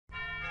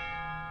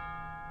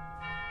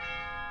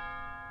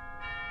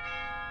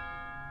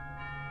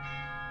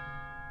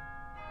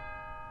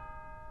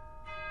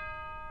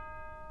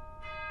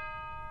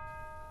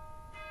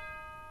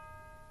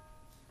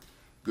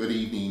Good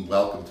evening,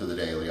 welcome to the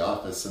Daily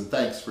Office, and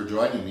thanks for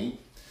joining me.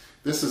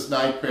 This is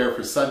night prayer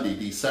for Sunday,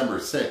 December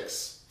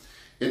 6th.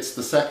 It's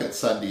the second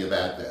Sunday of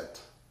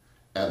Advent,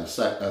 and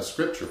the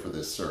scripture for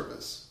this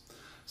service,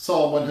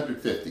 Psalm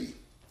 150,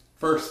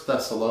 1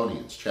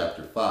 Thessalonians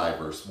chapter 5,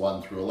 verse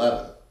 1 through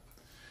 11,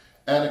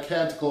 and a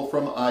canticle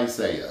from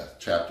Isaiah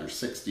chapter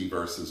 60,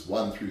 verses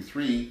 1 through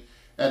 3,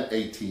 and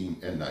 18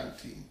 and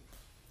 19.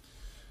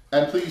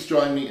 And please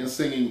join me in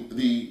singing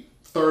the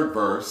third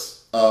verse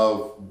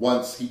of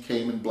Once He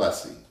Came in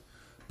Blessing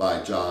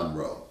by John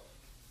Rowe.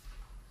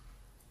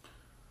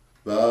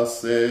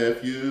 Thus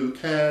if you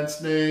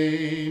canst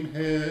name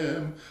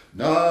him,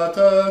 not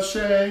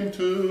ashamed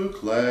to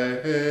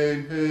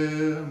claim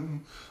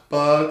him,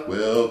 but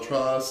will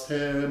trust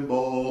him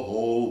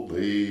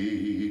boldly,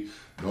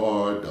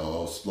 nor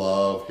dost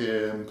love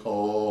him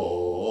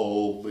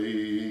coldly,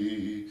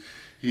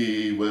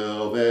 he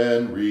will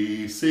then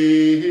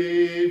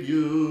receive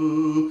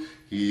you,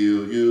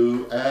 heal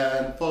you,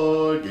 and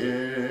forgive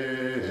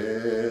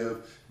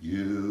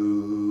you.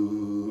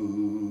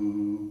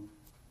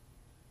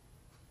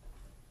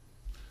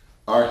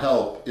 Our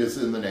help is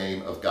in the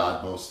name of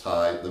God Most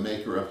High, the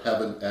maker of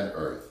heaven and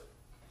earth.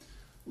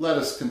 Let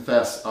us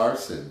confess our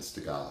sins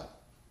to God.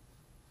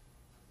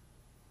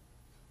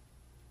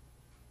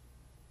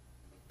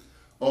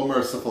 O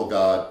merciful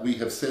God, we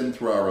have sinned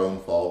through our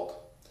own fault,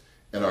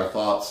 in our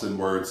thoughts and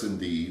words and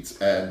deeds,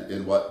 and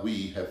in what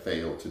we have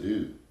failed to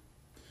do.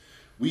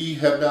 We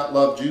have not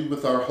loved you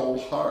with our whole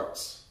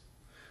hearts.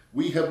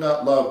 We have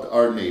not loved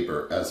our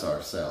neighbor as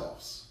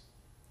ourselves.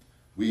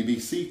 We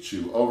beseech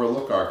you,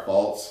 overlook our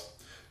faults,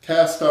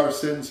 cast our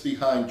sins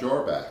behind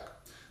your back,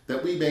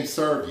 that we may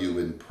serve you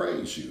and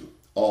praise you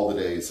all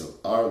the days of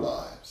our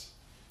lives.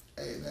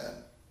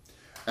 Amen.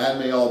 And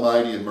may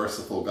Almighty and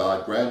merciful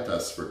God grant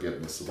us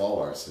forgiveness of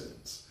all our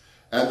sins,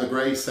 and the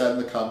grace and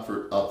the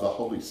comfort of the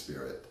Holy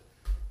Spirit.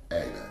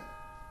 Amen.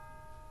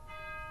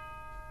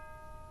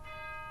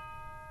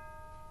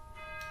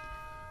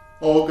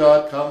 O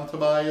God, come to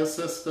my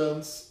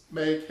assistance.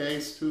 Make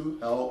haste to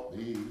help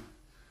me.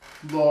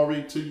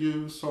 Glory to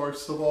you,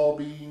 source of all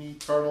being,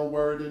 eternal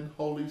Word and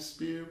Holy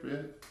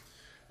Spirit,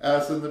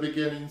 as in the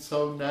beginning,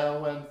 so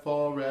now and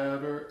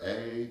forever.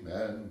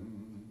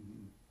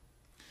 Amen.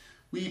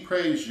 We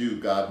praise you,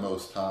 God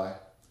Most High.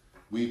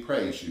 We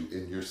praise you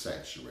in your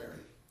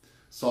sanctuary.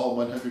 Psalm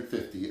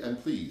 150, and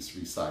please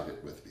recite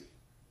it with me.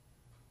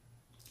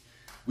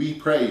 We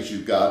praise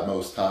you, God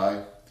Most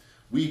High.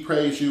 We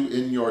praise you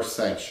in your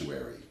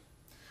sanctuary.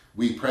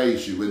 We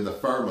praise you in the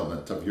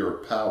firmament of your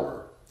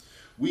power.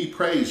 We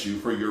praise you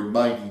for your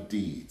mighty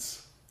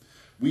deeds.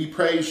 We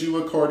praise you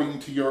according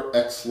to your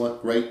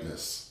excellent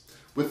greatness,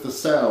 with the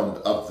sound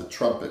of the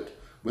trumpet,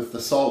 with the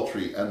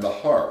psaltery and the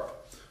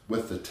harp,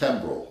 with the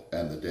timbrel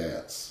and the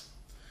dance.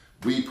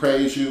 We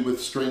praise you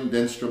with stringed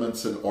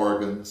instruments and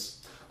organs,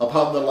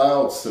 upon the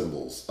loud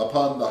cymbals,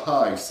 upon the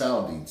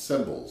high-sounding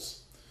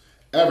cymbals.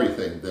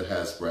 Everything that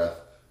has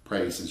breath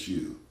praises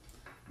you.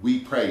 We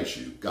praise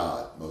you,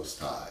 God Most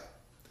High.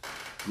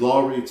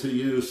 Glory to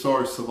you,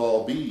 source of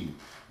all being,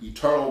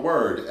 eternal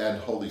Word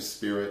and Holy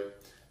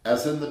Spirit,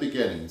 as in the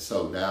beginning,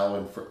 so now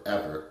and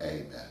forever.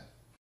 Amen.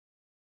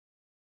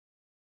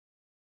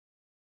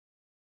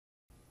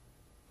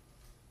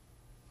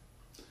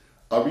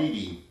 A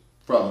reading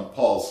from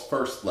Paul's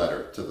first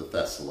letter to the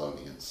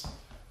Thessalonians,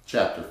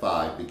 chapter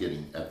 5,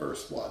 beginning at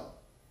verse 1.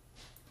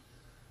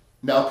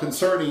 Now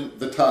concerning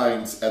the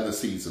times and the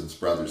seasons,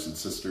 brothers and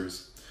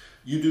sisters,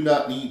 you do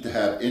not need to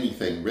have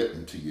anything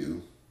written to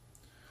you,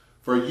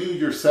 for you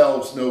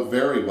yourselves know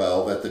very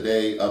well that the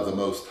day of the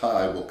Most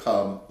High will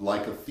come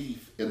like a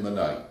thief in the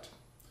night.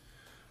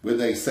 When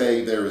they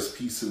say there is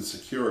peace and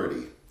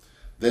security,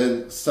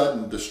 then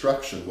sudden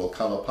destruction will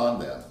come upon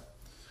them,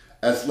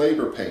 as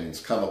labor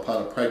pains come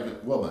upon a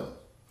pregnant woman,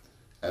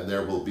 and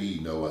there will be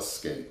no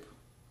escape.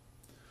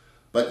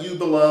 But you,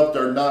 beloved,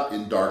 are not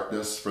in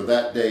darkness for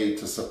that day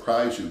to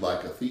surprise you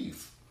like a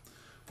thief.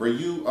 For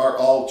you are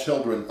all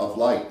children of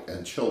light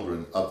and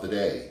children of the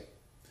day.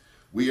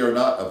 We are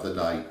not of the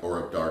night or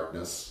of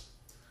darkness.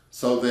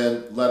 So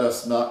then let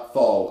us not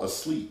fall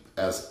asleep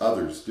as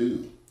others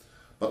do,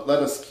 but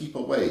let us keep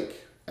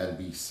awake and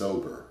be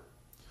sober.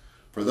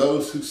 For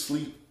those who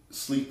sleep,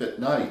 sleep at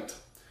night,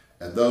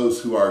 and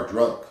those who are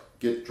drunk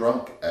get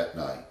drunk at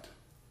night.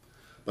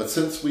 But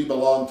since we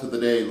belong to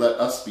the day, let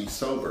us be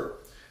sober,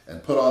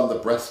 and put on the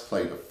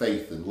breastplate of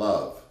faith and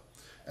love,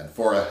 and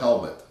for a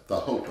helmet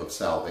the hope of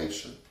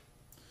salvation.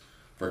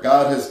 For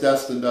God has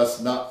destined us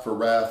not for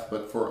wrath,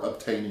 but for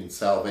obtaining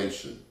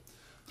salvation,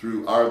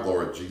 through our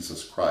Lord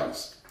Jesus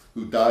Christ,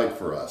 who died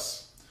for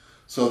us,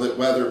 so that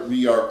whether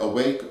we are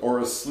awake or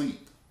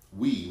asleep,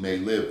 we may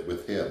live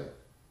with him.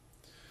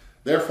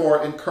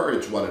 Therefore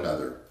encourage one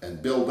another,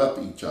 and build up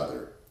each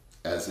other,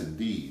 as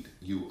indeed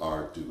you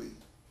are doing.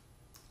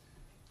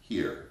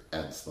 Here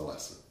ends the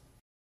lesson.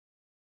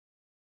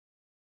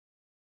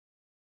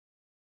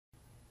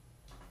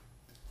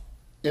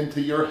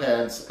 Into your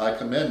hands I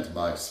commend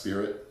my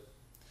spirit,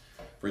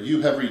 for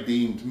you have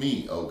redeemed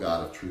me, O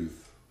God of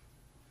truth.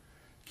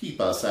 Keep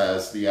us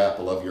as the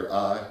apple of your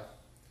eye,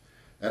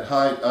 and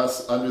hide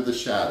us under the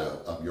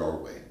shadow of your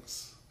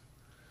wings.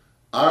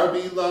 Our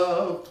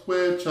beloved,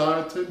 which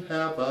art in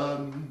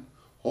heaven,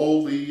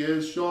 holy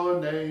is your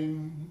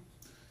name.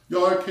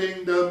 Your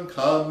kingdom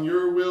come,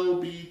 your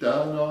will be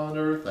done on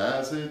earth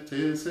as it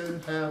is in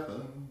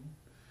heaven.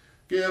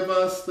 Give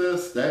us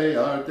this day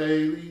our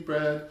daily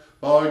bread.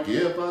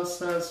 Forgive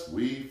us as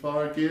we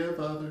forgive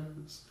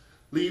others.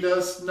 Lead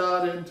us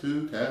not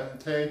into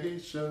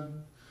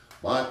temptation,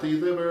 but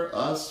deliver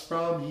us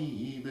from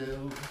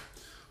evil.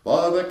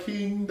 For the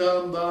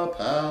kingdom, the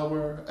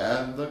power,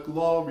 and the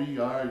glory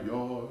are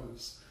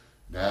yours,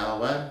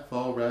 now and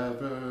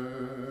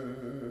forever.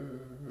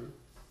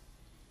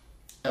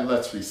 And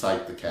let's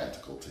recite the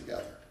canticle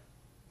together.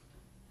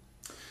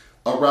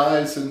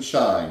 Arise and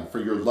shine, for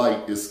your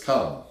light is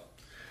come,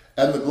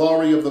 and the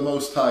glory of the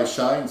Most High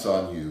shines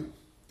on you.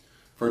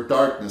 For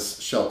darkness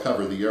shall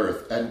cover the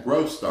earth, and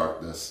gross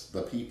darkness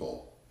the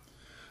people.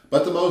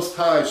 But the Most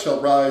High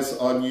shall rise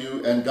on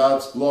you, and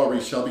God's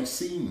glory shall be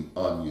seen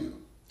on you.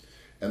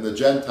 And the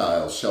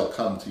Gentiles shall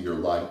come to your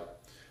light,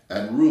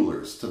 and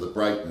rulers to the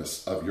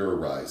brightness of your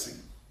rising.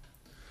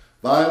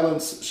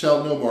 Violence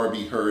shall no more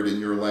be heard in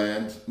your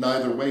land,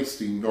 neither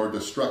wasting nor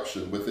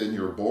destruction within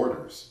your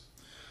borders.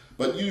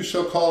 But you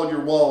shall call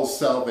your walls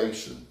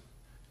salvation,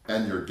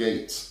 and your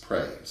gates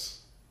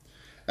praise.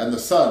 And the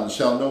sun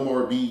shall no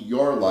more be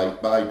your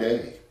light by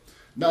day,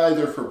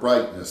 neither for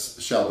brightness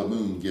shall the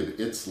moon give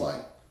its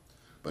light.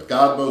 But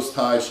God Most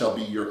High shall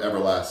be your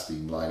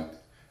everlasting light,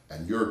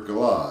 and your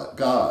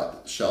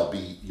God shall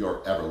be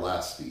your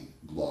everlasting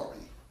glory.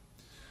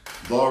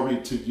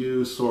 Glory to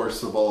you,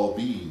 source of all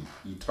being,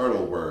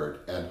 eternal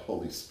Word and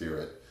Holy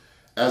Spirit,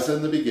 as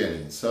in the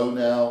beginning, so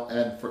now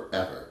and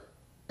forever.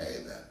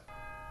 Amen.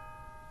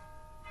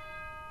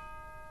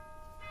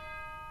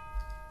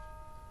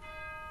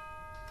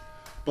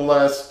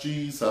 Bless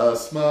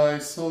Jesus, my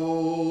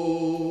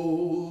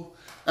soul.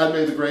 And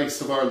may the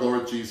grace of our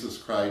Lord Jesus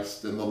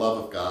Christ and the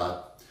love of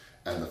God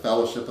and the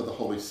fellowship of the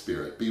Holy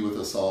Spirit be with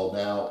us all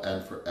now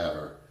and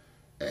forever.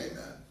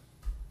 Amen.